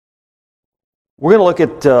We're going to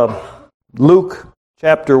look at Luke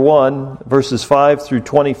chapter 1, verses 5 through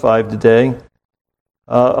 25 today,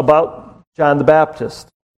 about John the Baptist.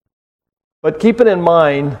 But keep it in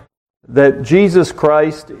mind that Jesus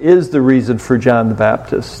Christ is the reason for John the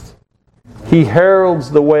Baptist. He heralds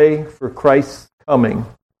the way for Christ's coming.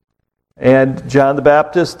 And John the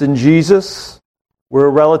Baptist and Jesus were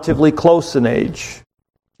relatively close in age.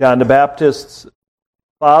 John the Baptist's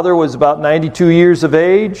father was about 92 years of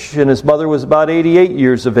age, and his mother was about 88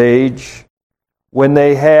 years of age when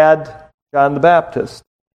they had John the Baptist.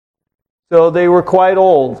 So they were quite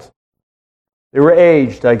old. They were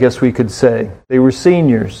aged, I guess we could say. They were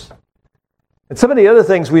seniors. And some of the other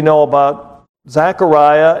things we know about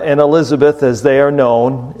Zechariah and Elizabeth, as they are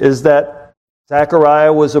known, is that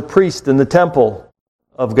Zechariah was a priest in the temple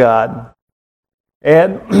of God.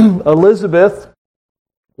 And Elizabeth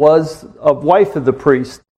was a wife of the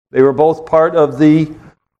priest. They were both part of the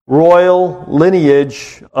royal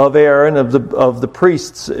lineage of Aaron, of the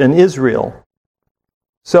priests in Israel.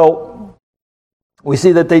 So we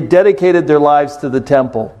see that they dedicated their lives to the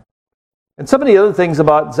temple. And some of the other things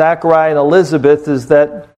about Zechariah and Elizabeth is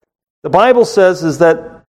that the Bible says is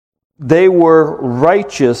that they were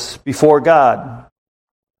righteous before God.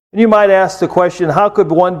 And you might ask the question, how could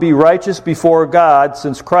one be righteous before God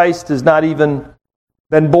since Christ has not even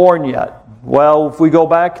been born yet? Well, if we go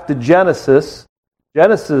back to Genesis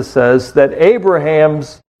says that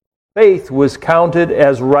Abraham's faith was counted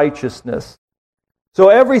as righteousness. So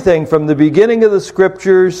everything from the beginning of the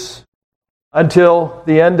Scriptures until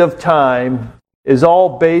the end of time is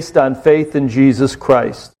all based on faith in Jesus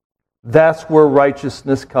Christ. That's where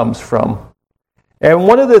righteousness comes from. And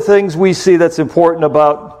one of the things we see that's important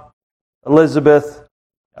about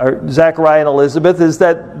Zechariah and Elizabeth is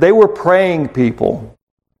that they were praying people.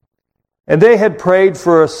 And they had prayed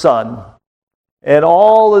for a son. And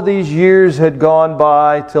all of these years had gone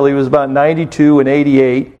by till he was about 92 and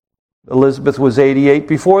 88. Elizabeth was 88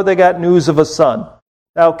 before they got news of a son.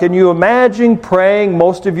 Now, can you imagine praying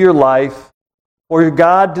most of your life for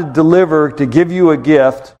God to deliver, to give you a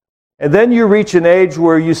gift, and then you reach an age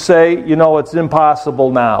where you say, it's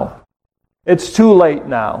impossible now. It's too late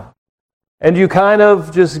now. And you kind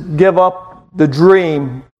of just give up the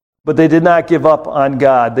dream, but they did not give up on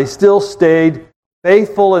God. They still stayed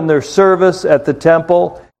faithful in their service at the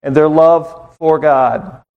temple and their love for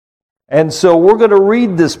God. And so we're going to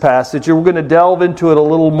read this passage and we're going to delve into it a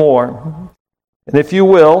little more. And if you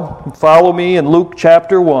will, follow me in Luke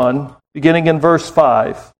chapter 1, beginning in verse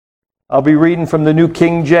 5. I'll be reading from the New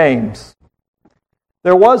King James.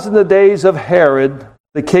 There was in the days of Herod,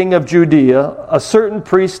 the king of Judea, a certain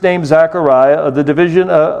priest named Zechariah of the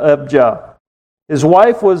division of Abijah. His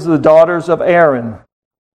wife was the daughters of Aaron,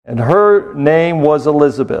 and her name was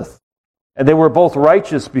Elizabeth. And they were both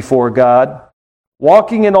righteous before God,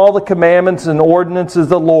 walking in all the commandments and ordinances of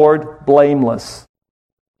the Lord, blameless.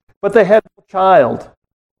 But they had no child,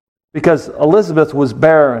 because Elizabeth was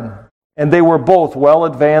barren, and they were both well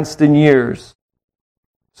advanced in years.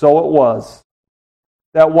 So it was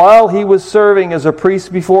that while he was serving as a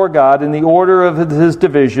priest before God in the order of his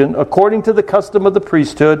division, according to the custom of the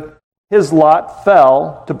priesthood, his lot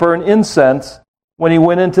fell to burn incense when he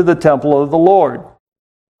went into the temple of the Lord.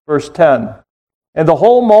 Verse 10. And the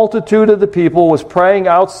whole multitude of the people was praying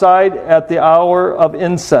outside at the hour of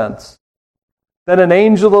incense. Then an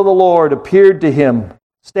angel of the Lord appeared to him,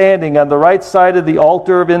 standing on the right side of the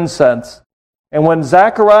altar of incense. And when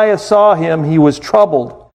Zechariah saw him, he was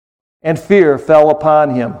troubled, and fear fell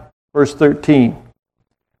upon him. Verse 13.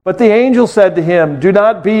 But the angel said to him, Do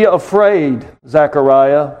not be afraid,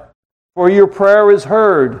 Zechariah, for your prayer is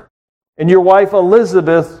heard, and your wife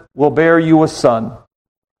Elizabeth will bear you a son,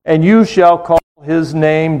 and you shall call his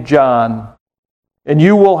name John. And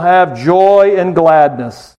you will have joy and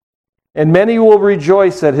gladness, and many will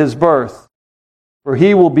rejoice at his birth, for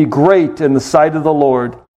he will be great in the sight of the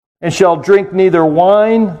Lord, and shall drink neither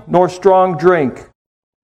wine nor strong drink.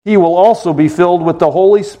 He will also be filled with the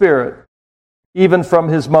Holy Spirit, even from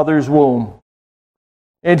his mother's womb.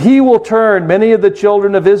 And he will turn many of the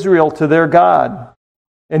children of Israel to their God.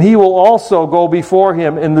 And he will also go before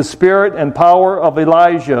him in the spirit and power of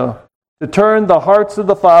Elijah, to turn the hearts of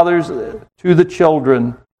the fathers to the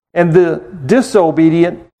children, and the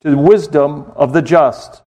disobedient to the wisdom of the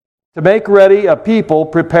just, to make ready a people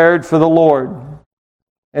prepared for the Lord.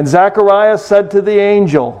 And Zechariah said to the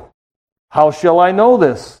angel, How shall I know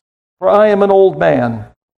this? For I am an old man,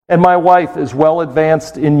 and my wife is well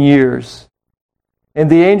advanced in years. And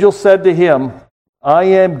the angel said to him, I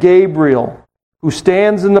am Gabriel, who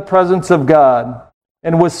stands in the presence of God,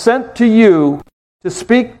 and was sent to you to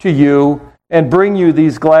speak to you and bring you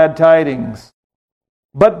these glad tidings.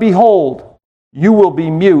 But behold, you will be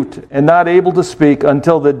mute and not able to speak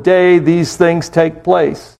until the day these things take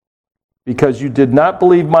place, because you did not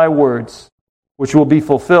believe my words, which will be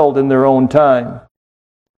fulfilled in their own time."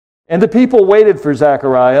 And the people waited for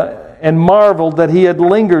Zechariah and marveled that he had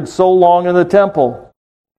lingered so long in the temple.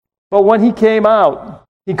 But when he came out,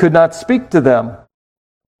 he could not speak to them.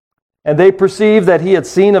 And they perceived that he had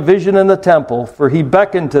seen a vision in the temple, for he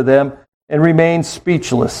beckoned to them and remained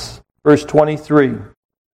speechless. Verse 23.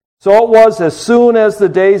 So it was as soon as the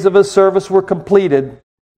days of his service were completed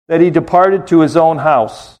that he departed to his own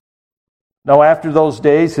house. Now after those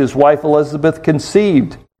days his wife Elizabeth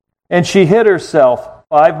conceived, and she hid herself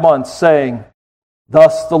 5 months, saying,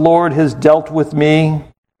 "Thus the Lord has dealt with me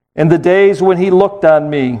in the days when he looked on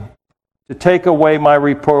me to take away my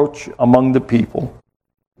reproach among the people."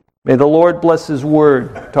 May the Lord bless his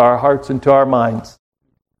word to our hearts and to our minds.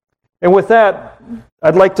 And with that,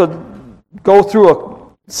 I'd like to go through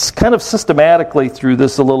kind of systematically through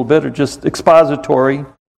this a little bit, or just expository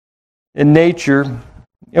in nature.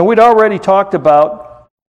 And we'd already talked about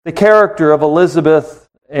the character of Elizabeth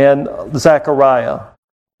and Zechariah,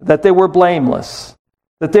 that they were blameless,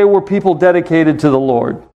 that they were people dedicated to the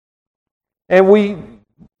Lord. And we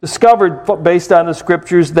discovered, based on the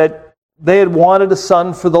scriptures, that they had wanted a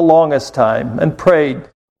son for the longest time and prayed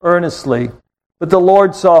earnestly. But the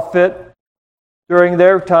Lord saw fit during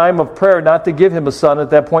their time of prayer not to give him a son at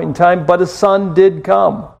that point in time, but a son did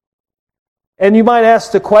come. And you might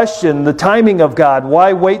ask the question, the timing of God,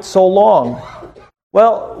 why wait so long?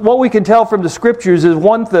 Well, what we can tell from the scriptures is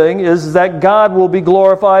one thing is that God will be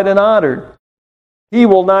glorified and honored. He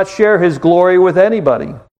will not share his glory with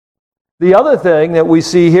anybody. The other thing that we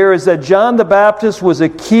see here is that John the Baptist was a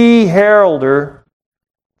key heralder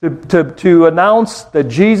to announce that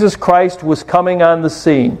Jesus Christ was coming on the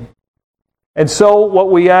scene. And so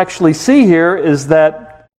what we actually see here is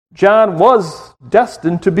that John was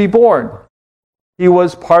destined to be born. He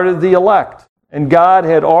was part of the elect. And God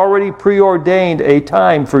had already preordained a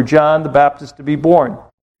time for John the Baptist to be born.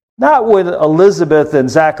 Not when Elizabeth and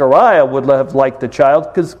Zechariah would have liked the child,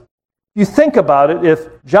 because you think about it, if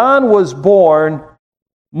John was born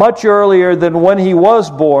much earlier than when he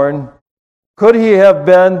was born, could he have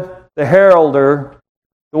been the heralder,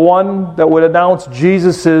 the one that would announce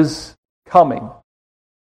Jesus' coming?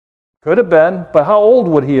 Could have been, but how old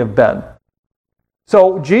would he have been?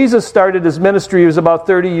 So Jesus started his ministry, he was about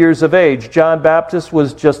 30 years of age. John Baptist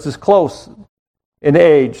was just as close in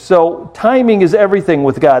age. So timing is everything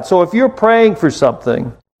with God. So if you're praying for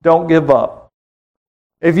something, don't give up.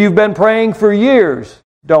 If you've been praying for years,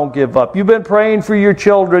 don't give up. You've been praying for your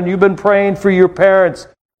children, you've been praying for your parents,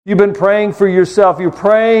 you've been praying for yourself. You're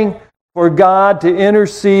praying for God to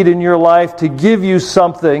intercede in your life, to give you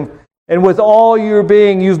something. And with all your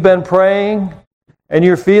being, you've been praying, and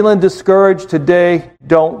you're feeling discouraged today,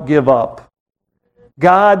 don't give up.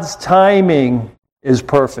 God's timing is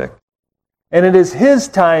perfect. And it is his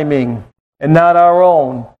timing and not our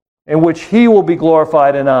own, in which he will be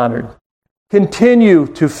glorified and honored. Continue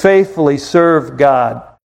to faithfully serve God.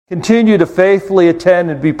 Continue to faithfully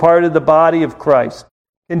attend and be part of the body of Christ.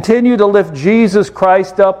 Continue to lift Jesus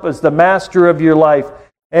Christ up as the master of your life.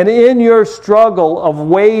 And in your struggle of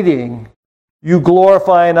waiting, you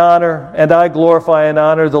glorify and honor, and I glorify and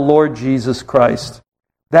honor the Lord Jesus Christ.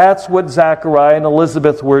 That's what Zechariah and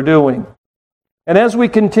Elizabeth were doing. And as we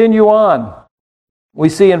continue on, we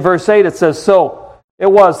see in verse 8 it says, "So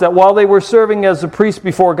it was that while they were serving as a priest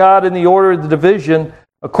before God in the order of the division,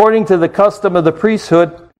 according to the custom of the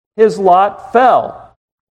priesthood, his lot fell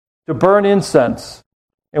to burn incense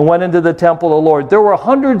and went into the temple of the Lord." There were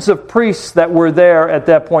hundreds of priests that were there at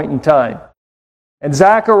that point in time. And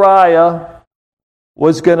Zechariah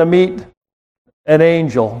was going to meet an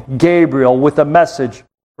angel, Gabriel, with a message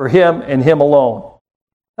for him and him alone.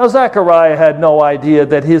 Now, Zechariah had no idea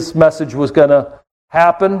that his message was going to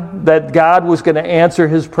happen, that God was going to answer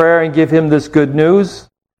his prayer and give him this good news.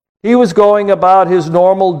 He was going about his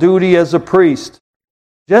normal duty as a priest,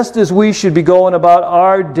 just as we should be going about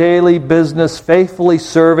our daily business, faithfully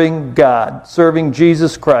serving God, serving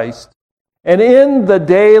Jesus Christ. And in the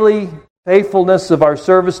daily faithfulness of our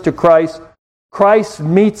service to Christ, Christ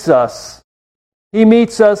meets us. He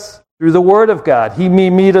meets us through the Word of God. He may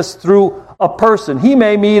meet us through a person. He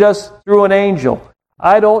may meet us through an angel.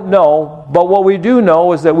 I don't know, but what we do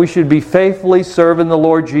know is that we should be faithfully serving the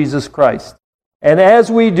Lord Jesus Christ. And as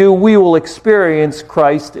we do, we will experience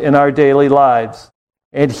Christ in our daily lives.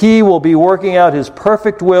 And He will be working out His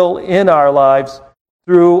perfect will in our lives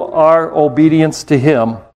through our obedience to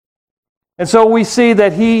Him. And so we see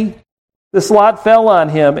that this lot fell on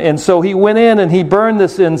him, and so he went in and he burned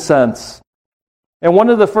this incense. And one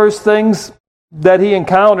of the first things that he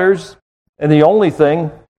encounters, and the only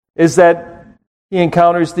thing, is that he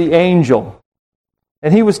encounters the angel.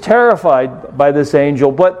 And he was terrified by this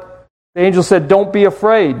angel, but the angel said, "Don't be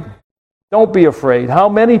afraid. Don't be afraid." How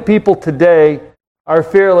many people today are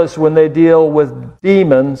fearless when they deal with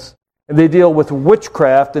demons, and they deal with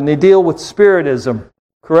witchcraft, and they deal with spiritism,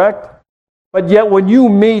 correct? But yet when you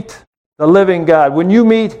meet the living God, when you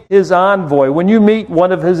meet His envoy, when you meet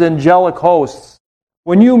one of His angelic hosts,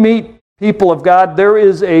 when you meet people of God, there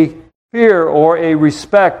is a fear or a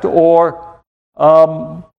respect or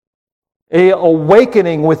a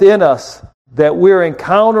awakening within us that we're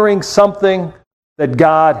encountering something that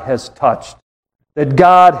God has touched, that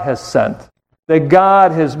God has sent, that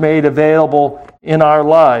God has made available in our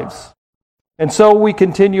lives. And so we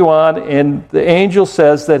continue on, and the angel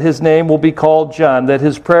says that his name will be called John, that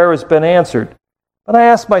his prayer has been answered. But I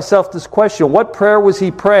asked myself this question: what prayer was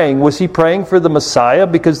he praying? Was he praying for the Messiah?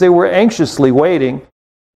 Because they were anxiously waiting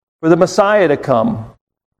for the Messiah to come.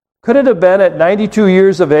 Could it have been at 92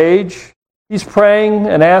 years of age, he's praying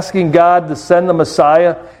and asking God to send the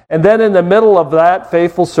Messiah, and then in the middle of that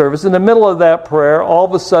faithful service, in the middle of that prayer, all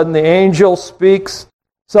of a sudden the angel speaks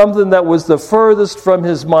something that was the furthest from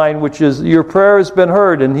his mind, which is, "Your prayer has been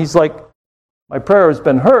heard." And he's like, "My prayer has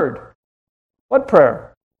been heard." What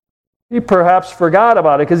prayer? He perhaps forgot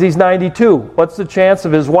about it because he's 92. What's the chance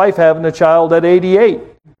of his wife having a child at 88?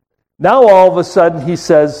 Now all of a sudden he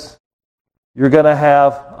says, "You're going to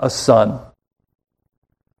have a son."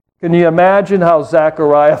 Can you imagine how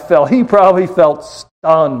Zechariah felt? He probably felt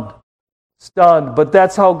stunned. But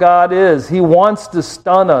that's how God is. He wants to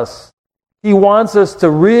stun us. He wants us to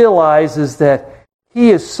realize is that He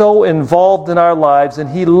is so involved in our lives, and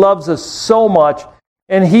He loves us so much,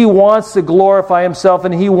 and He wants to glorify Himself,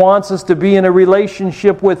 and He wants us to be in a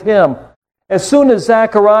relationship with Him. As soon as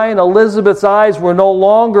Zechariah and Elizabeth's eyes were no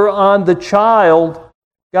longer on the child,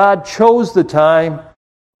 God chose the time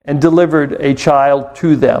and delivered a child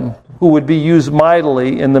to them who would be used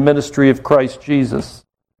mightily in the ministry of Christ Jesus.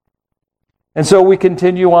 And so we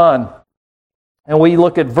continue on, and we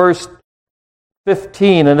look at verse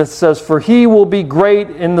 15, and it says, "For he will be great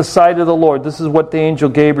in the sight of the Lord." This is what the angel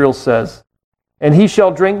Gabriel says. "And he shall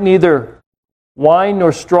drink neither wine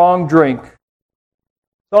nor strong drink."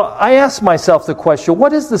 So I ask myself the question,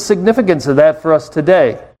 what is the significance of that for us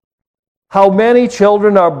today? How many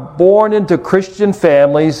children are born into Christian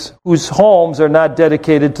families whose homes are not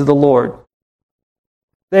dedicated to the Lord?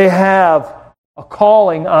 They have a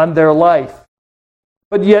calling on their life.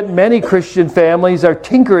 But yet many Christian families are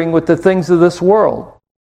tinkering with the things of this world.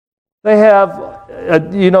 They have,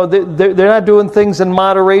 they're not doing things in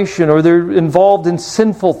moderation, or they're involved in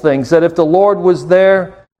sinful things that if the Lord was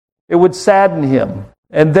there, it would sadden Him.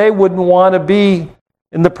 And they wouldn't want to be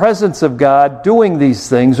in the presence of God doing these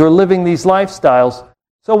things or living these lifestyles.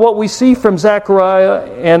 So what we see from Zechariah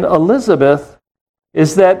and Elizabeth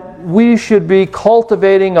is that we should be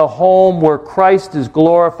cultivating a home where Christ is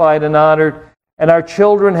glorified and honored, and our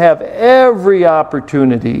children have every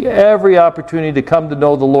opportunity to come to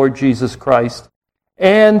know the Lord Jesus Christ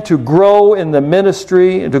and to grow in the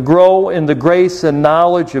ministry and to grow in the grace and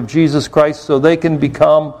knowledge of Jesus Christ so they can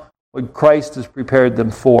become what Christ has prepared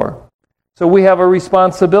them for. So we have a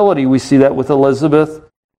responsibility. We see that with Elizabeth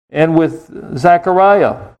and with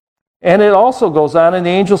Zechariah. And it also goes on, and the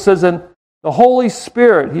angel says, "And the Holy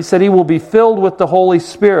Spirit," he said, "he will be filled with the Holy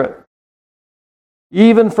Spirit,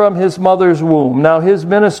 even from his mother's womb." Now, his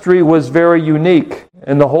ministry was very unique,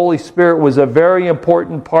 and the Holy Spirit was a very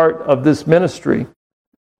important part of this ministry.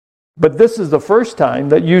 But this is the first time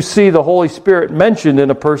that you see the Holy Spirit mentioned in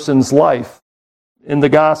a person's life in the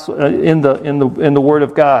gospel, in the Word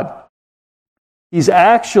of God. He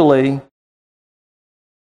actually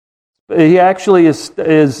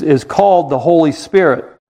is called the Holy Spirit,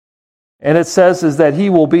 and it says is that he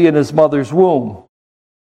will be in his mother's womb.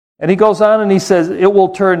 And he goes on and he says, "It will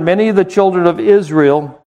turn many of the children of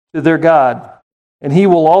Israel to their God. And he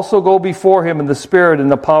will also go before him in the spirit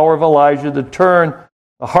and the power of Elijah to turn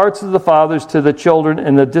the hearts of the fathers to the children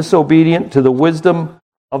and the disobedient to the wisdom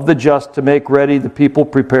of the just, to make ready the people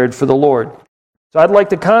prepared for the Lord." So I'd like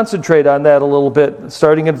to concentrate on that a little bit,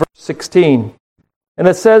 starting in verse 16. And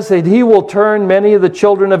it says that he will turn many of the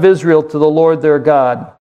children of Israel to the Lord their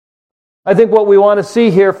God. I think what we want to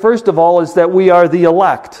see here, first of all, is that we are the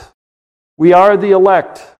elect. We are the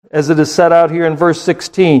elect, as it is set out here in verse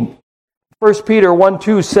 16. 1 Peter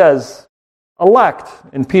 1:2 says, elect,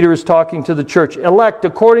 and Peter is talking to the church, elect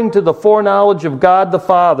according to the foreknowledge of God the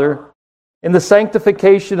Father, in the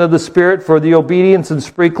sanctification of the Spirit for the obedience and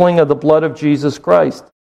sprinkling of the blood of Jesus Christ.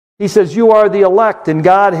 He says, you are the elect, and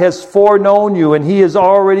God has foreknown you, and He has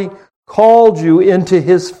already called you into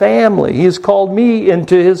His family. He has called me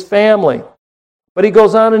into His family. But he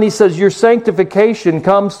goes on and he says, your sanctification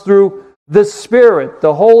comes through the Spirit,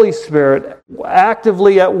 the Holy Spirit,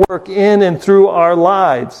 actively at work in and through our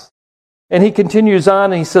lives. And he continues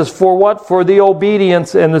on and he says, for what? For the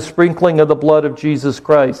obedience and the sprinkling of the blood of Jesus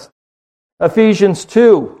Christ. Ephesians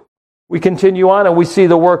 2, we continue on and we see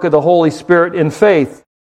the work of the Holy Spirit in faith,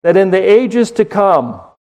 that in the ages to come,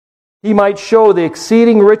 He might show the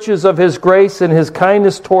exceeding riches of His grace and His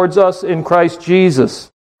kindness towards us in Christ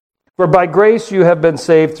Jesus. For by grace you have been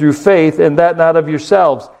saved through faith, and that not of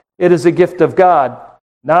yourselves. It is a gift of God,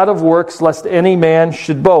 not of works, lest any man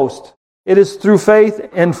should boast. It is through faith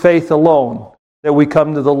and faith alone that we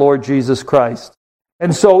come to the Lord Jesus Christ.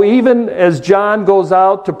 And so even as John goes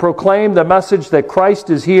out to proclaim the message that Christ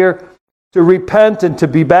is here to repent and to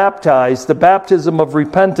be baptized, the baptism of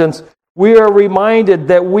repentance, we are reminded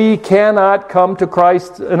that we cannot come to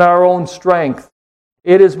Christ in our own strength.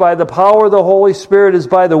 It is by the power of the Holy Spirit, it is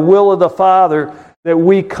by the will of the Father that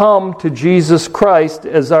we come to Jesus Christ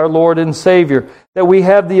as our Lord and Savior, that we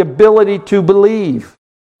have the ability to believe.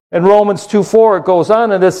 In Romans 2:4 it goes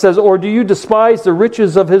on and it says, or do you despise the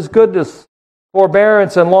riches of His goodness,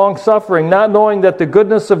 forbearance and long-suffering, not knowing that the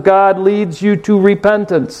goodness of God leads you to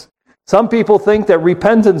repentance? Some people think that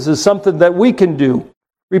repentance is something that we can do.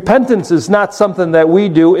 Repentance is not something that we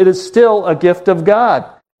do. It is still a gift of God.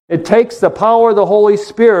 It takes the power of the Holy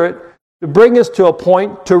Spirit to bring us to a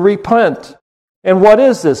point to repent. And what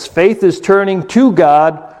is this? Faith is turning to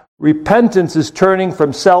God. Repentance is turning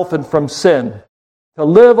from self and from sin. To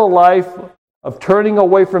live a life of turning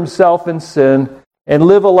away from self and sin and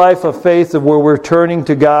live a life of faith where we're turning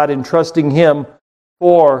to God and trusting Him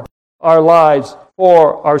for our lives,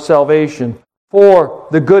 for our salvation, for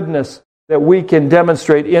the goodness that we can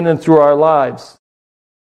demonstrate in and through our lives.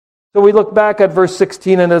 So we look back at verse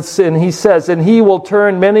 16 and he says, and He will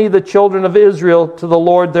turn many of the children of Israel to the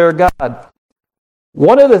Lord their God.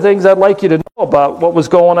 One of the things I'd like you to know about what was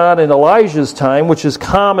going on in Elijah's time, which is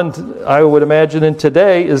common, I would imagine, in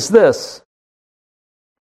today, is this.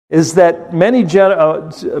 Is that many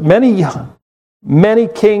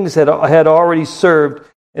kings had already served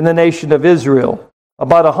in the nation of Israel.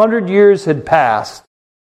 About 100 years had passed.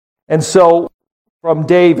 And so, from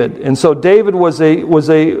David. And so David was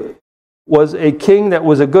a king that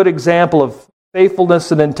was a good example of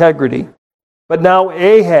faithfulness and integrity. But now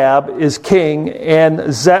Ahab is king, and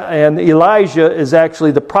Elijah is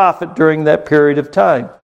actually the prophet during that period of time.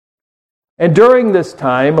 And during this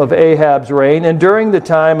time of Ahab's reign, and during the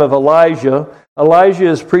time of Elijah, Elijah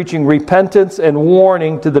is preaching repentance and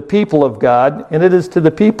warning to the people of God, and it is to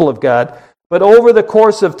the people of God. But over the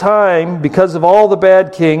course of time, because of all the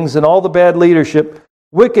bad kings and all the bad leadership,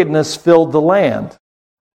 wickedness filled the land.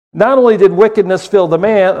 Not only did wickedness fill the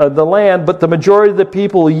land, but the majority of the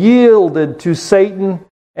people yielded to Satan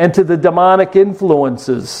and to the demonic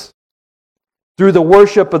influences through the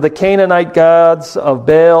worship of the Canaanite gods of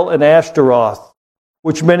Baal and Ashtaroth,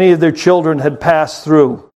 which many of their children had passed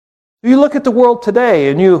through. You look at the world today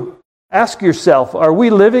and you ask yourself, are we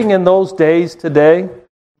living in those days today?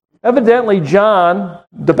 Evidently, John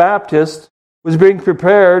the Baptist was being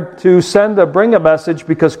prepared to bring a message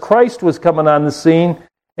because Christ was coming on the scene.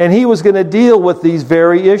 And he was going to deal with these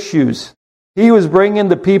very issues. He was bringing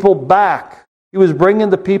the people back. He was bringing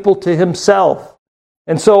the people to himself.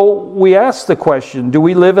 And so we ask the question, do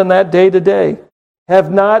we live in that day today?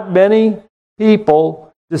 Have not many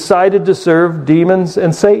people decided to serve demons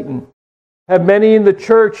and Satan? Have many in the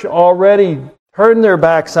church already turned their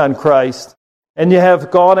backs on Christ and you have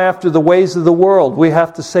gone after the ways of the world? We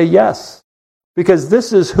have to say yes. Because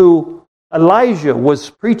this is who Elijah was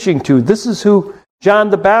preaching to. This is who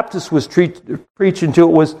John the Baptist was preaching to.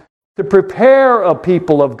 It was to prepare a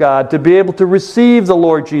people of God to be able to receive the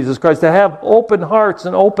Lord Jesus Christ, to have open hearts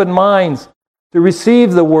and open minds to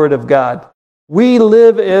receive the Word of God. We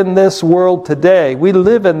live in this world today. We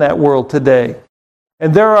live in that world today.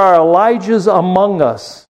 And there are Elijahs among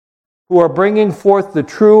us who are bringing forth the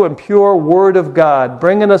true and pure Word of God,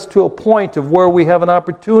 bringing us to a point of where we have an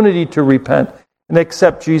opportunity to repent and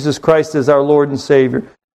accept Jesus Christ as our Lord and Savior.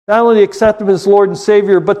 Not only accept Him as Lord and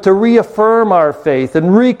Savior, but to reaffirm our faith and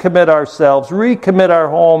recommit ourselves, recommit our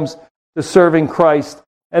homes to serving Christ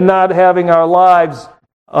and not having our lives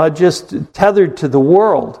just tethered to the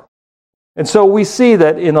world. And so we see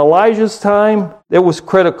that in Elijah's time, it was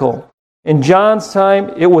critical. In John's time,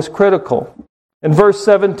 it was critical. In verse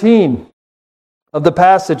 17 of the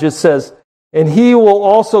passage, it says, and he will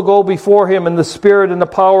also go before him in the spirit and the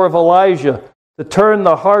power of Elijah, to turn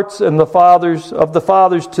the hearts and the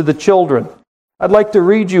fathers to the children. I'd like to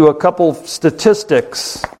read you a couple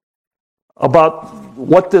statistics about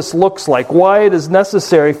what this looks like, why it is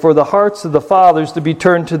necessary for the hearts of the fathers to be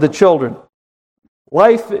turned to the children.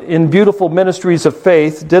 Life in Beautiful Ministries of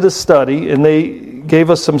Faith did a study, and they gave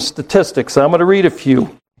us some statistics. I'm going to read a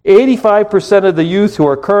few. 85% of the youth who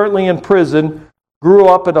are currently in prison grew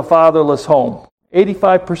up in a fatherless home.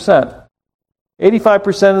 85%.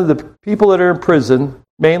 85% of the people that are in prison,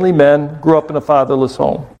 mainly men, grew up in a fatherless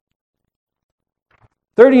home.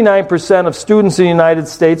 39% of students in the United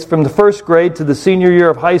States from the first grade to the senior year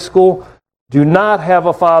of high school do not have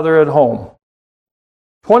a father at home.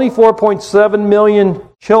 24.7 million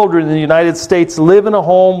children in the United States live in a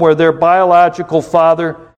home where their biological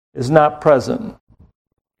father is not present.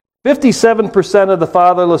 57% of the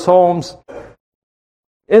fatherless homes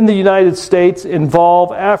in the United States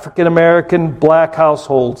involve African American black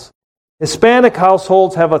households. Hispanic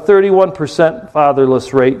households have a 31%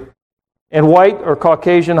 fatherless rate, and white or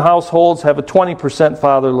Caucasian households have a 20%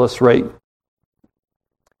 fatherless rate.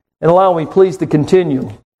 And allow me, please, to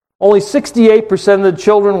continue. Only 68% of the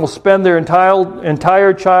children will spend their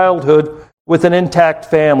entire childhood with an intact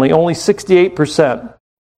family. Only 68%.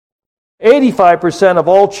 85% of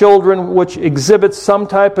all children which exhibit some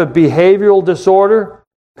type of behavioral disorder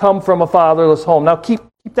come from a fatherless home. Now keep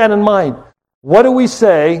that in mind. What do we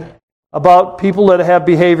say about people that have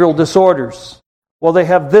behavioral disorders? Well, they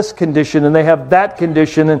have this condition, and they have that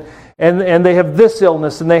condition, and they have this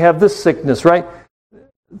illness, and they have this sickness, right?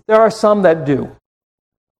 There are some that do.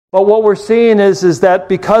 But what we're seeing is that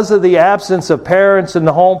because of the absence of parents in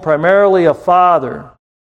the home, primarily a father,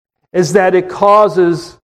 is that it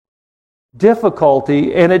causes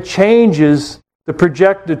difficulty, and it changes the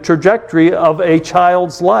projected trajectory of a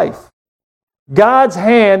child's life. God's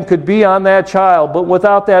hand could be on that child, but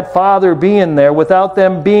without that father being there, without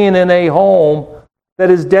them being in a home that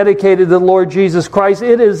is dedicated to the Lord Jesus Christ,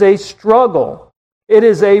 it is a struggle. It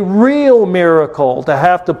is a real miracle to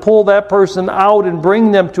have to pull that person out and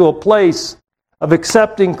bring them to a place of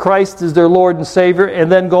accepting Christ as their Lord and Savior, and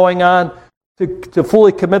then going on to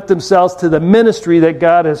fully commit themselves to the ministry that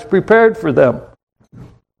God has prepared for them.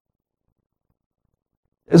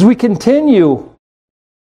 As we continue,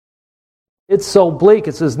 it's so bleak.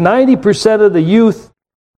 It says 90% of the youth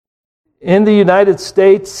in the United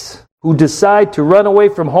States who decide to run away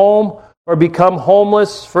from home or become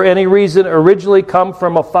homeless for any reason originally come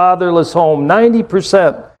from a fatherless home.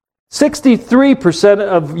 90%. 63%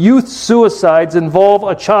 of youth suicides involve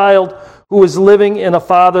a child who is living in a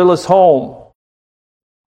fatherless home.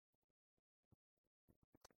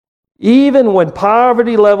 Even when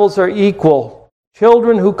poverty levels are equal,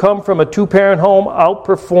 children who come from a two-parent home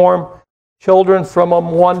outperform children from a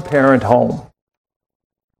one-parent home.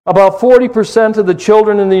 About 40% of the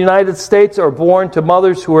children in the United States are born to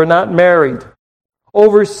mothers who are not married.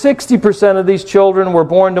 Over 60% of these children were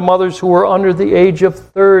born to mothers who were under the age of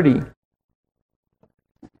 30.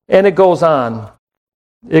 And it goes on.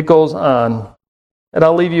 It goes on. And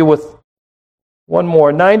I'll leave you with one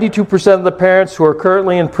more. 92% of the parents who are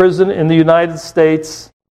currently in prison in the United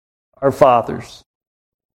States are fathers.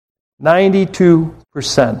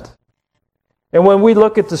 92%. And when we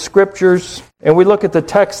look at the scriptures and we look at the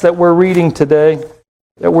text that we're reading today,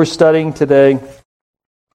 that we're studying today,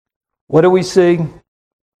 what do we see?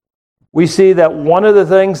 We see that one of the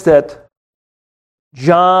things that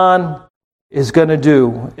John is going to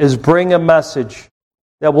do is bring a message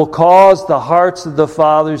that will cause the hearts of the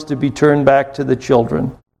fathers to be turned back to the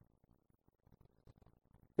children.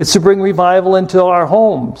 It's to bring revival into our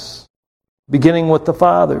homes, beginning with the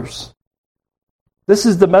fathers. This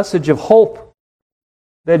is the message of hope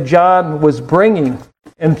that John was bringing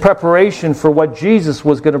in preparation for what Jesus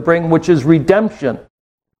was going to bring, which is redemption.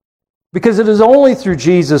 Because it is only through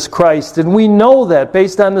Jesus Christ, and we know that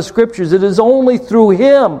based on the Scriptures, it is only through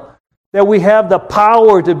Him that we have the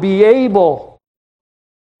power to be able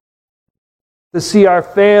to see our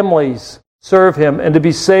families serve Him and to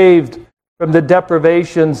be saved from the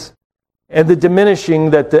deprivations and the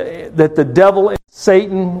diminishing that the devil and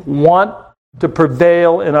Satan want to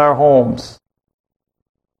prevail in our homes.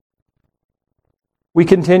 We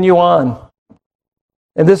continue on.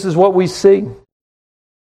 And this is what we see.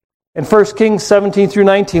 In 1 Kings 17 through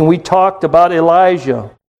 19, we talked about Elijah.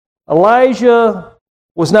 Elijah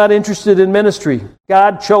was not interested in ministry.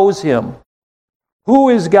 God chose him. Who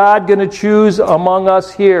is God going to choose among us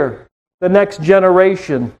here? The next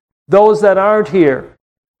generation. Those that aren't here.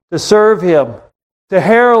 To serve Him. To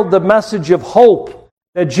herald the message of hope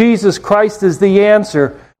that Jesus Christ is the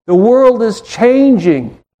answer. The world is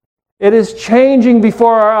changing. It is changing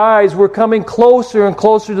before our eyes. We're coming closer and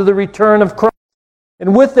closer to the return of Christ.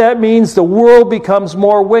 And with that means the world becomes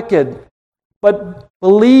more wicked. But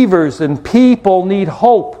believers and people need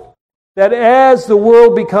hope that as the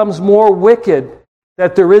world becomes more wicked,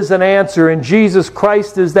 that there is an answer, and Jesus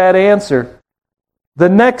Christ is that answer. The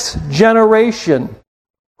next generation,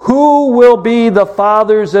 who will be the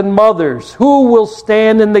fathers and mothers? Who will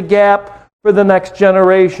stand in the gap for the next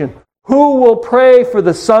generation? Who will pray for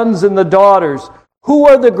the sons and the daughters? Who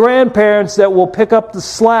are the grandparents that will pick up the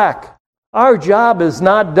slack? Our job is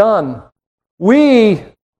not done. We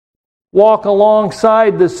walk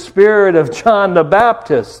alongside the spirit of John the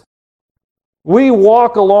Baptist. We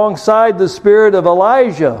walk alongside the spirit of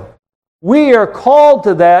Elijah. We are called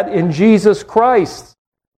to that in Jesus Christ.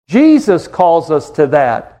 Jesus calls us to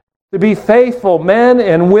that, to be faithful men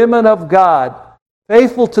and women of God,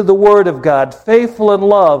 faithful to the Word of God, faithful in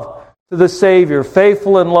love to the Savior,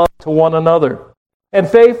 faithful in love to one another, and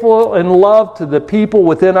faithful in love to the people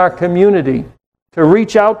within our community, to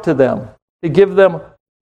reach out to them, to give them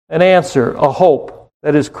an answer, a hope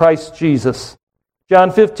that is Christ Jesus.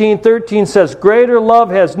 John 15:13 says, "Greater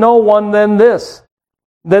love has no one than this,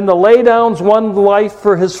 than to lay down one's life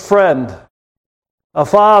for his friend." A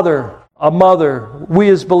father, a mother, we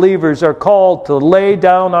as believers are called to lay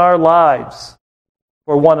down our lives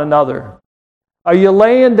for one another. Are you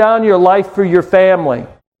laying down your life for your family?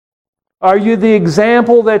 Are you the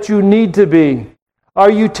example that you need to be? Are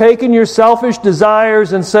you taking your selfish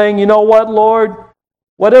desires and saying, "You know what, Lord?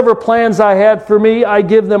 Whatever plans I had for me, I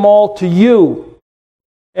give them all to you.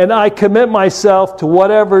 And I commit myself to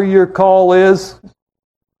whatever your call is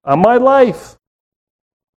on my life."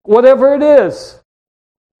 Whatever it is.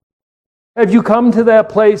 Have you come to that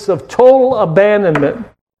place of total abandonment?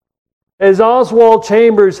 As Oswald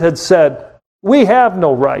Chambers had said, we have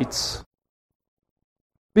no rights.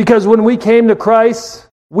 Because when we came to Christ,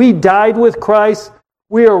 we died with Christ,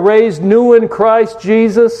 we are raised new in Christ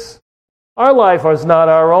Jesus. Our life is not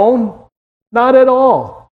our own. Not at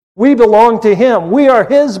all. We belong to Him. We are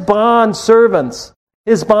His bond servants,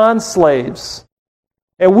 His bond slaves.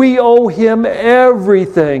 And we owe Him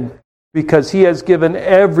everything because He has given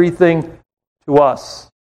everything to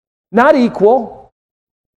us. Not equal.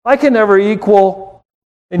 I can never equal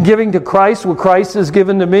in giving to Christ what Christ has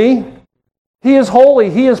given to me. He is holy.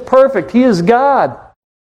 He is perfect. He is God.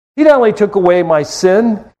 He not only took away my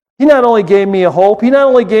sin, He not only gave me a hope, He not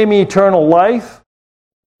only gave me eternal life,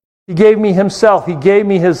 He gave me Himself. He gave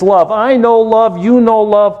me His love. I know love, you know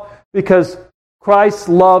love, because Christ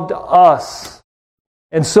loved us.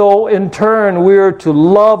 And so, in turn, we are to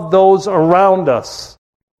love those around us,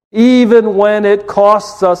 even when it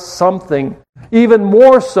costs us something. Even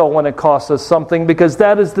more so when it costs us something, because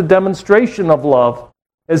that is the demonstration of love,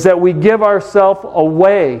 is that we give ourselves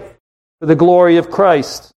away for the glory of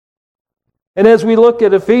Christ. And as we look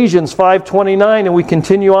at Ephesians 5:29, and we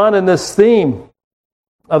continue on in this theme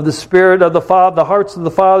of the Spirit of the Father, the hearts of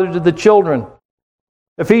the Father to the children,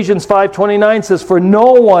 Ephesians 5:29 says, "For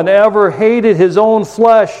no one ever hated his own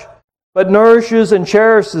flesh, but nourishes and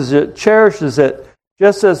cherishes it,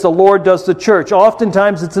 just as the Lord does the church."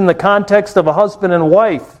 Oftentimes it's in the context of a husband and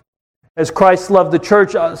wife. As Christ loved the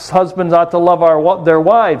church, us husbands ought to love their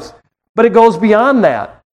wives. But it goes beyond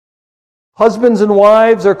that. Husbands and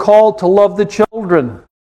wives are called to love the children.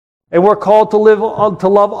 And we're called to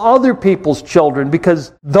love other people's children,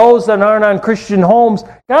 because those that aren't on Christian homes,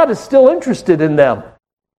 God is still interested in them.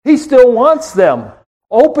 He still wants them.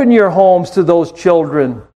 Open your homes to those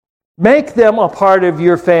children. Make them a part of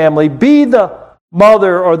your family. Be the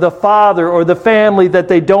mother or the father or the family that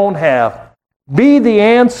they don't have. Be the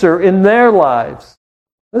answer in their lives.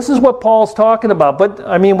 This is what Paul's talking about. But,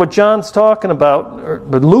 what John's talking about, or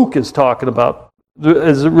what Luke is talking about,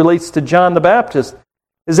 as it relates to John the Baptist,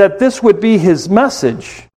 is that this would be his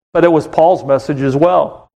message. But it was Paul's message as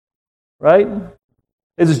well. Right?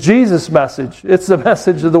 It's Jesus' message. It's the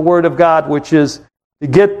message of the Word of God, which is to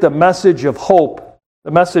get the message of hope,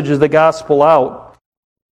 the message of the gospel out.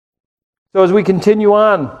 So as we continue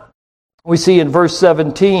on, we see in verse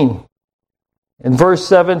 17, and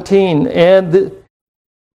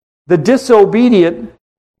the disobedient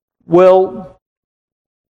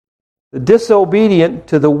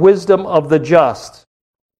to the wisdom of the just.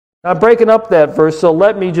 Now, I'm breaking up that verse, so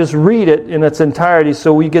let me just read it in its entirety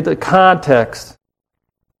so we get the context.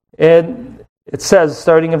 And it says,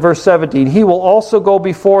 starting in verse 17, "He will also go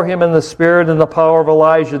before him in the spirit and the power of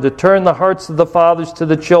Elijah to turn the hearts of the fathers to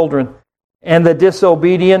the children and the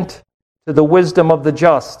disobedient to the wisdom of the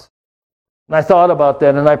just." And I thought about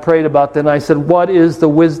that, and I prayed about that, and I said, what is the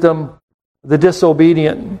wisdom of the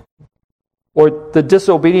disobedient? or the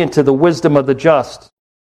disobedient to the wisdom of the just.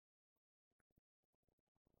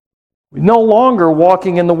 We're no longer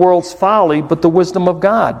walking in the world's folly, but the wisdom of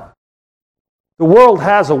God. The world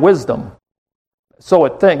has a wisdom, so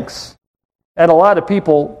it thinks. And a lot of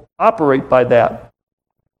people operate by that.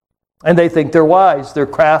 And they think they're wise, they're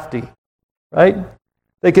crafty, right?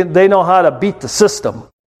 They know how to beat the system.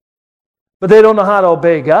 But they don't know how to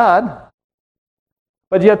obey God.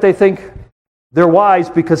 But yet they think they're wise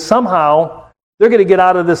because somehow they're going to get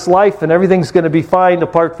out of this life and everything's going to be fine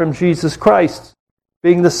apart from Jesus Christ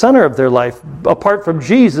being the center of their life, apart from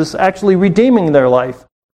Jesus actually redeeming their life.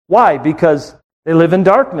 Why? Because they live in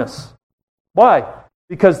darkness. Why?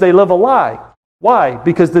 Because they live a lie. Why?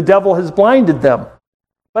 Because the devil has blinded them.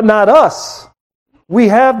 But not us. We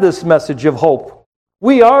have this message of hope.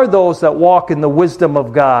 We are those that walk in the wisdom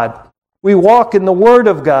of God. We walk in the Word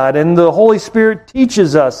of God, and the Holy Spirit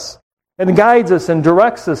teaches us and guides us and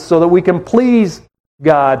directs us so that we can please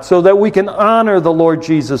God, so that we can honor the Lord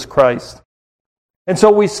Jesus Christ. And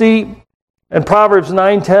so we see in Proverbs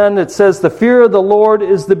 9:10, it says, "The fear of the Lord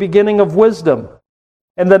is the beginning of wisdom,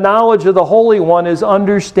 and the knowledge of the Holy One is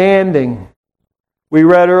understanding." We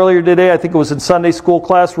read earlier today, I think it was in Sunday school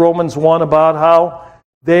class, Romans 1, about how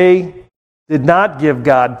they did not give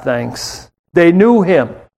God thanks. They knew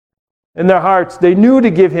Him in their hearts. They knew to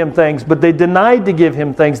give Him thanks, but they denied to give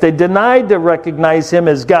Him thanks. They denied to recognize Him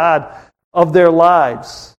as God of their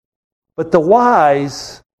lives. But the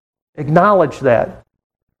wise acknowledge that.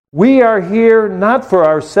 We are here not for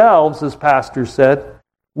ourselves, as Pastor said.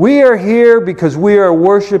 We are here because we are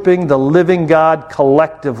worshiping the living God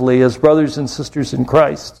collectively as brothers and sisters in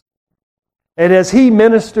Christ. And as He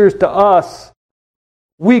ministers to us,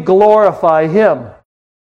 we glorify Him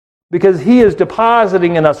because He is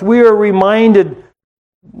depositing in us. We are reminded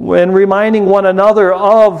and reminding one another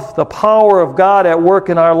of the power of God at work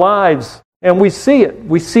in our lives. And we see it.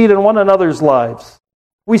 We see it in one another's lives.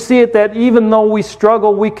 We see it that even though we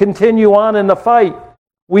struggle, we continue on in the fight.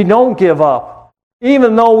 We don't give up.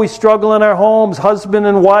 Even though we struggle in our homes, husband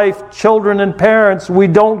and wife, children and parents, we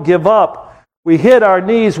don't give up. We hit our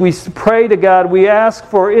knees, we pray to God, we ask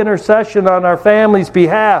for intercession on our family's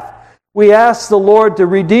behalf. We ask the Lord to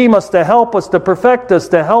redeem us, to help us, to perfect us,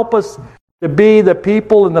 to help us to be the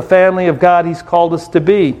people in the family of God He's called us to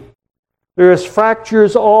be. There is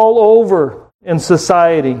fractures all over in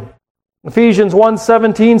society. Ephesians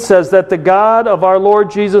 1:17 says that the God of our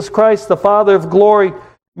Lord Jesus Christ, the Father of glory,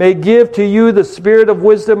 may give to you the spirit of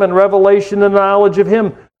wisdom and revelation and knowledge of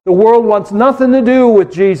Him. The world wants nothing to do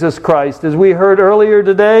with Jesus Christ. As we heard earlier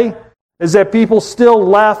today, is that people still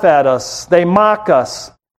laugh at us. They mock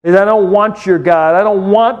us. I don't want your God. I don't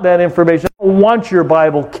want that information. I don't want your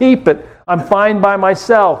Bible. Keep it. I'm fine by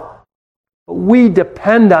myself. But we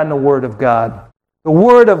depend on the Word of God. The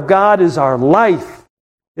Word of God is our life.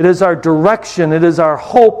 It is our direction. It is our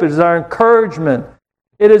hope. It is our encouragement.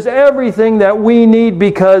 It is everything that we need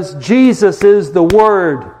because Jesus is the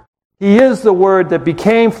Word. He is the Word that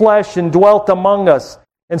became flesh and dwelt among us.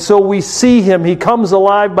 And so we see Him. He comes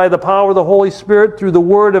alive by the power of the Holy Spirit through the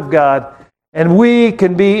Word of God. And we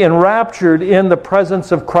can be enraptured in the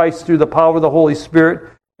presence of Christ through the power of the Holy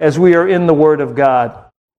Spirit as we are in the Word of God.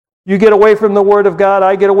 You get away from the Word of God,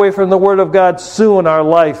 I get away from the Word of God, soon our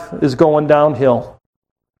life is going downhill.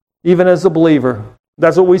 Even as a believer.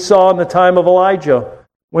 That's what we saw in the time of Elijah.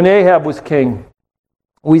 When Ahab was king,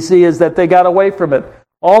 we see is that they got away from it.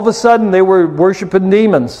 All of a sudden, they were worshiping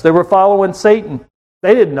demons. They were following Satan.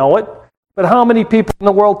 They didn't know it. But how many people in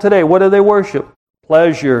the world today, what do they worship?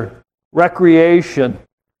 Pleasure, recreation.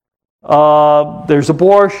 There's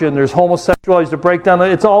abortion. There's homosexuality. There's a breakdown.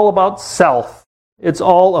 It's all about self. It's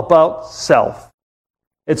all about self.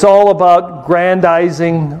 It's all about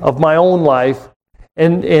grandizing of my own life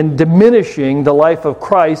and diminishing the life of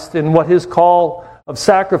Christ and what His call of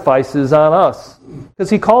sacrifices on us. Because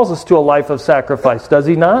He calls us to a life of sacrifice, does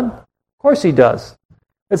He not? Of course He does.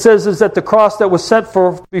 It says is that the cross that was set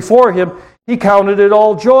before Him, He counted it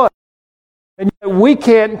all joy. And yet we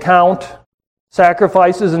can't count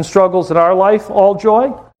sacrifices and struggles in our life all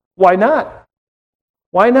joy. Why not?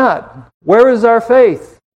 Why not? Where is our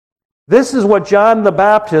faith? This is what John the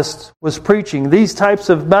Baptist was preaching, these types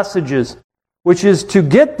of messages, which is to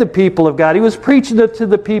get the people of God. He was preaching it to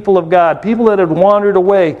the people of God, people that had wandered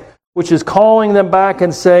away, which is calling them back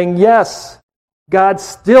and saying, yes, God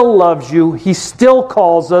still loves you. He still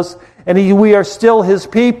calls us, and we are still His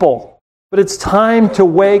people. But it's time to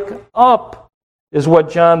wake up, is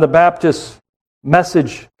what John the Baptist's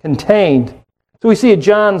message contained. So we see at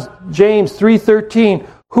James 3:13,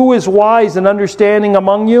 who is wise and understanding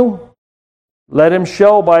among you? Let him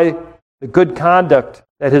show by the good conduct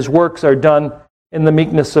that his works are done in the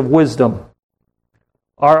meekness of wisdom.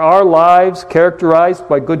 Are our lives characterized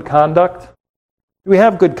by good conduct? Do we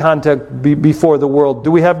have good conduct before the world?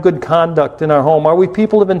 Do we have good conduct in our home? Are we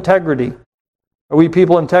people of integrity? Are we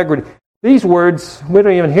people of integrity? These words we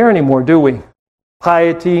don't even hear anymore, do we?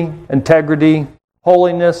 Piety, integrity,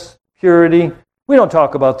 holiness, purity. We don't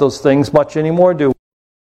talk about those things much anymore, do we?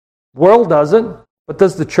 The world doesn't, but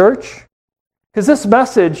does the church? Because this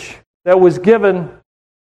message that was given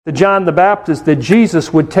to John the Baptist that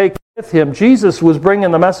Jesus would take with him, Jesus was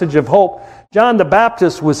bringing the message of hope. John the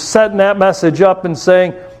Baptist was setting that message up and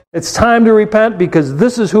saying, it's time to repent because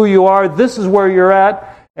this is who you are, this is where you're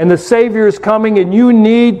at, and the Savior is coming and you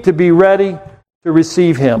need to be ready to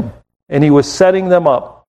receive him. And he was setting them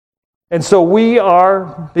up. And so we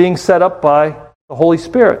are being set up by the Holy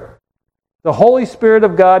Spirit. The Holy Spirit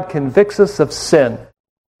of God convicts us of sin.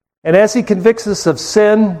 And as he convicts us of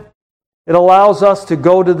sin, it allows us to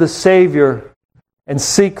go to the Savior and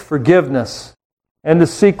seek forgiveness and to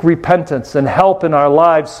seek repentance and help in our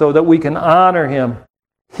lives so that we can honor him.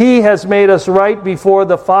 He has made us right before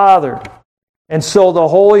the Father. And so the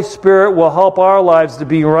Holy Spirit will help our lives to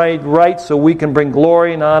be right so we can bring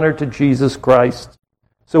glory and honor to Jesus Christ.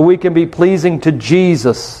 So we can be pleasing to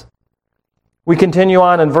Jesus. We continue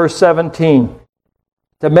on in verse 17.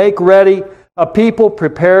 To make ready a people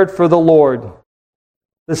prepared for the Lord.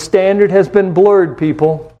 The standard has been blurred,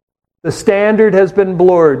 people. The standard has been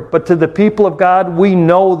blurred. But to the people of God, we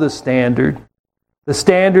know the standard. The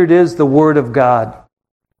standard is the Word of God.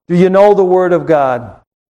 Do you know the Word of God?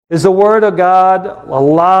 Is the Word of God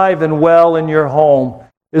alive and well in your home?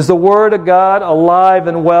 Is the Word of God alive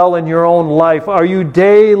and well in your own life? Are you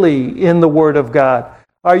daily in the Word of God?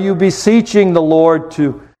 Are you beseeching the Lord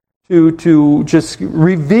to just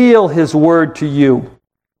reveal His Word to you?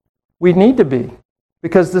 We need to be,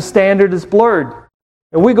 because the standard is blurred.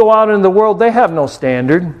 And we go out in the world, they have no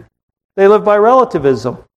standard. They live by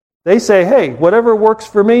relativism. They say, hey, whatever works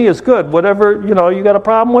for me is good. Whatever, you got a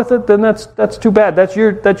problem with it, then that's too bad. That's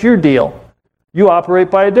your deal. You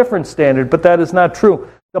operate by a different standard, but that is not true.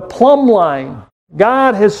 The plumb line,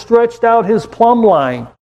 God has stretched out His plumb line,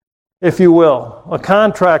 if you will. A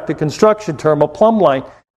contract, a construction term, a plumb line.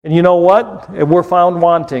 And you know what? We're found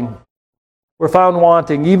wanting. We're found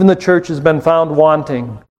wanting. Even the church has been found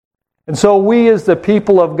wanting. And so we as the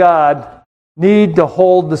people of God need to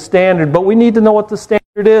hold the standard, but we need to know what the standard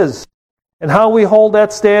is. And how we hold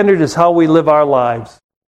that standard is how we live our lives.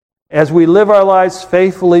 As we live our lives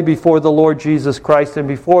faithfully before the Lord Jesus Christ and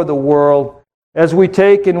before the world, as we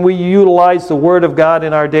take and we utilize the Word of God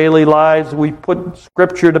in our daily lives, we put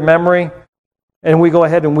Scripture to memory, and we go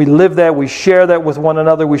ahead and we live that, we share that with one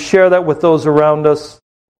another, we share that with those around us,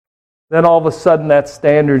 then all of a sudden that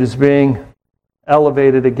standard is being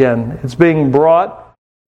elevated again. It's being brought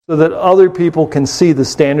so that other people can see the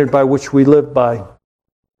standard by which we live by.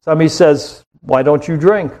 Somebody says, why don't you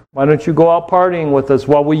drink? Why don't you go out partying with us?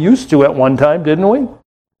 Well, we used to at one time, didn't we?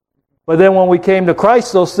 But then when we came to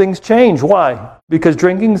Christ, those things changed. Why? Because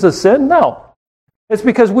drinking is a sin? No. It's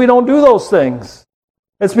because we don't do those things.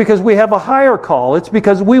 It's because we have a higher call. It's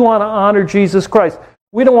because we want to honor Jesus Christ.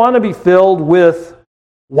 We don't want to be filled with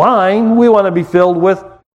wine. We want to be filled with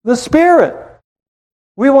the Spirit.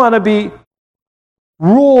 We want to be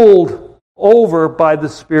ruled over by the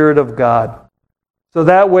Spirit of God. So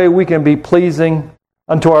that way we can be pleasing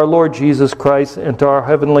unto our Lord Jesus Christ and to our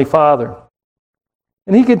Heavenly Father.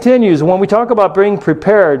 And he continues, when we talk about being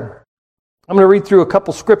prepared, I'm going to read through a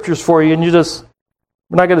couple scriptures for you, and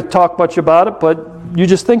we're not going to talk much about it, but you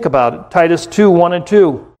just think about it. Titus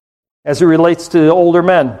 2:1-2, as it relates to the older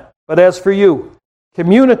men. But as for you,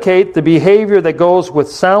 communicate the behavior that goes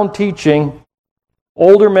with sound teaching.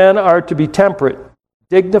 Older men are to be temperate,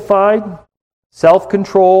 dignified,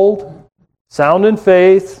 self-controlled, sound in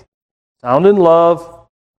faith, sound in love,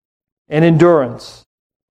 and endurance.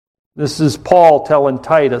 This is Paul telling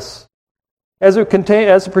Titus. As it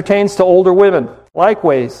pertains to older women,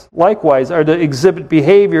 likewise are to exhibit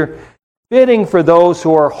behavior fitting for those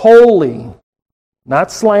who are holy, not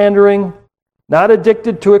slandering, not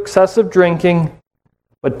addicted to excessive drinking,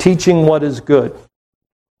 but teaching what is good.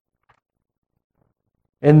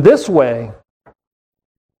 In this way,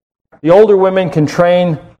 the older women can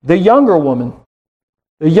train the younger women.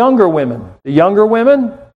 The younger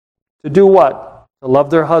women to do what? To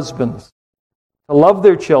love their husbands, to love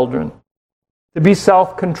their children, to be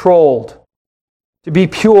self-controlled, to be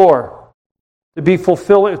pure, to be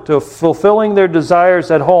fulfilling their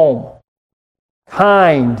desires at home,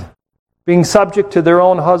 kind, being subject to their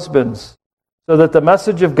own husbands, so that the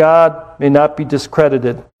message of God may not be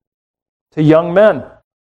discredited. To young men,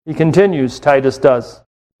 He continues, Titus does.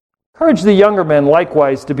 Encourage the younger men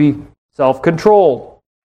likewise to be self-controlled,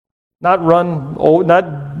 not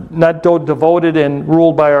devoted and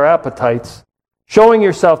ruled by our appetites, showing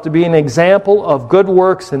yourself to be an example of good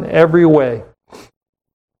works in every way.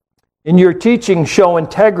 In your teaching, show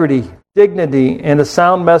integrity, dignity, and a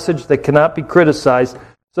sound message that cannot be criticized,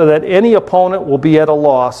 so that any opponent will be at a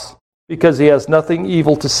loss because he has nothing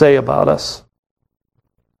evil to say about us.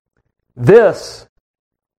 This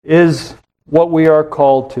is what we are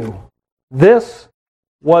called to. This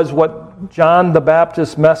was what John the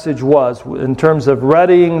Baptist's message was in terms of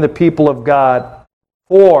readying the people of God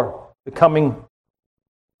for the coming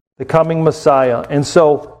Messiah. And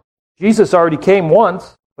so Jesus already came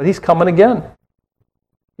once, but he's coming again.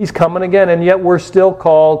 He's coming again, and yet we're still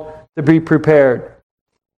called to be prepared.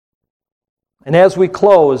 And as we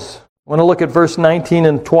close, I want to look at verse 19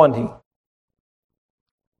 and 20.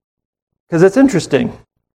 Because it's interesting.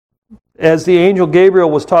 As the angel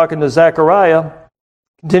Gabriel was talking to Zechariah,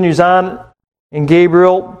 continues on, and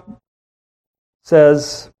Gabriel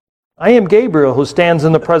says, I am Gabriel who stands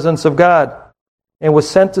in the presence of God and was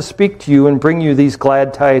sent to speak to you and bring you these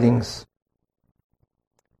glad tidings.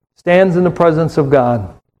 Stands in the presence of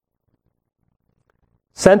God.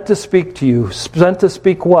 Sent to speak to you. Sent to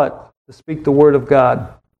speak what? To speak the word of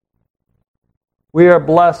God. We are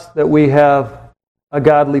blessed that we have a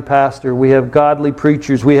godly pastor. We have godly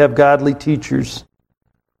preachers. We have godly teachers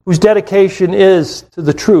whose dedication is to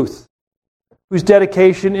the truth, whose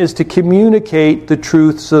dedication is to communicate the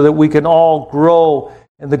truth so that we can all grow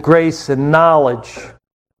in the grace and knowledge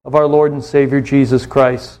of our Lord and Savior Jesus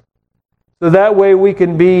Christ. So that way we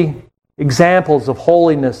can be examples of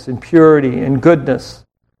holiness and purity and goodness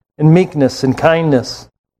and meekness and kindness.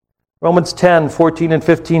 Romans 10, 14 and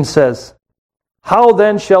 15 says, How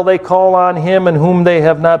then shall they call on him in whom they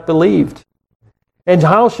have not believed? And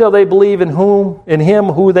how shall they believe in him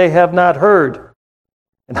who they have not heard?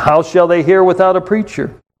 And how shall they hear without a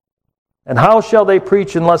preacher? And how shall they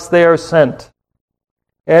preach unless they are sent?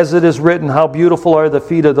 As it is written, how beautiful are the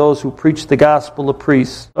feet of those who preach the gospel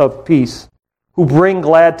of peace, who bring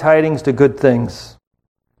glad tidings to good things.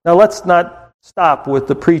 Now let's not stop with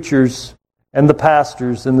the preachers and the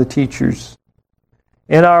pastors and the teachers.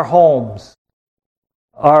 In our homes,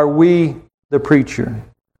 are we the preacher?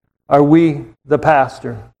 Are we the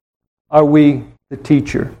pastor? Are we the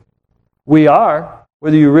teacher? We are,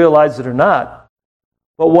 whether you realize it or not.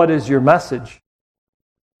 But what is your message?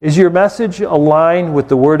 Is your message aligned with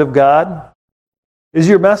the Word of God? Is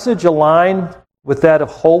your message aligned with that of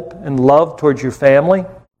hope and love towards your family?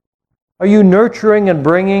 Are you nurturing and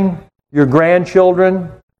bringing your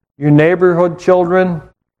grandchildren, your neighborhood children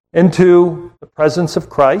into the presence of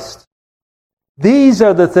Christ? These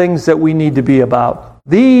are the things that we need to be about.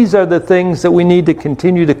 These are the things that we need to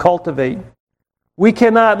continue to cultivate. We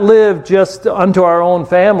cannot live just unto our own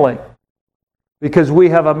family because we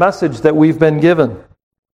have a message that we've been given,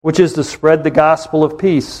 which is to spread the gospel of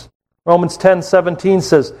peace. Romans 10:17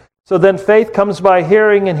 says, So then faith comes by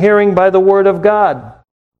hearing, and hearing by the word of God.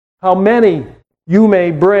 How many you may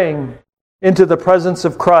bring into the presence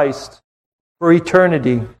of Christ for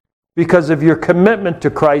eternity because of your commitment to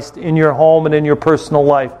Christ in your home and in your personal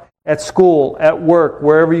life, at school, at work,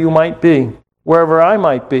 wherever you might be, wherever I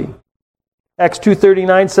might be. Acts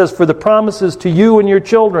 2:39 says, For the promises to you and your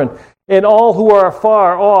children, and all who are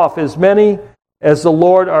far off, as many as the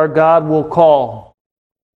Lord our God will call.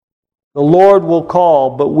 The Lord will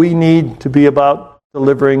call, but we need to be about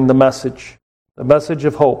delivering the message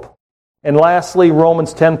of hope. And lastly,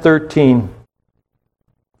 Romans 10:13.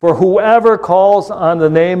 For whoever calls on the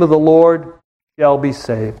name of the Lord shall be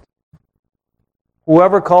saved.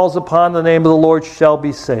 Whoever calls upon the name of the Lord shall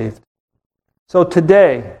be saved. So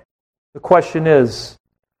today, the question is,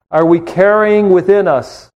 are we carrying within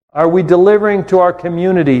us, are we delivering to our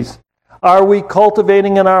communities, are we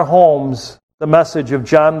cultivating in our homes the message of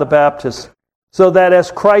John the Baptist, so that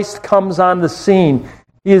as Christ comes on the scene,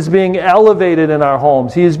 He is being elevated in our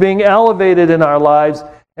homes, He is being elevated in our lives,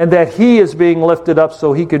 and that He is being lifted up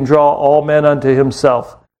so He can draw all men unto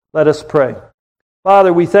Himself. Let us pray.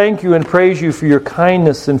 Father, we thank You and praise You for Your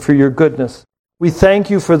kindness and for Your goodness. We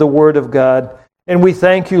thank You for the Word of God, and we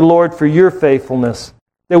thank You, Lord, for Your faithfulness,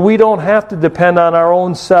 that we don't have to depend on our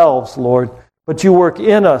own selves, Lord, but You work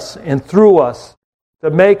in us and through us to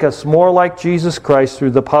make us more like Jesus Christ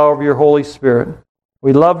through the power of Your Holy Spirit.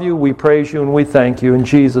 We love You, we praise You, and we thank You in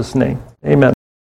Jesus' name. Amen.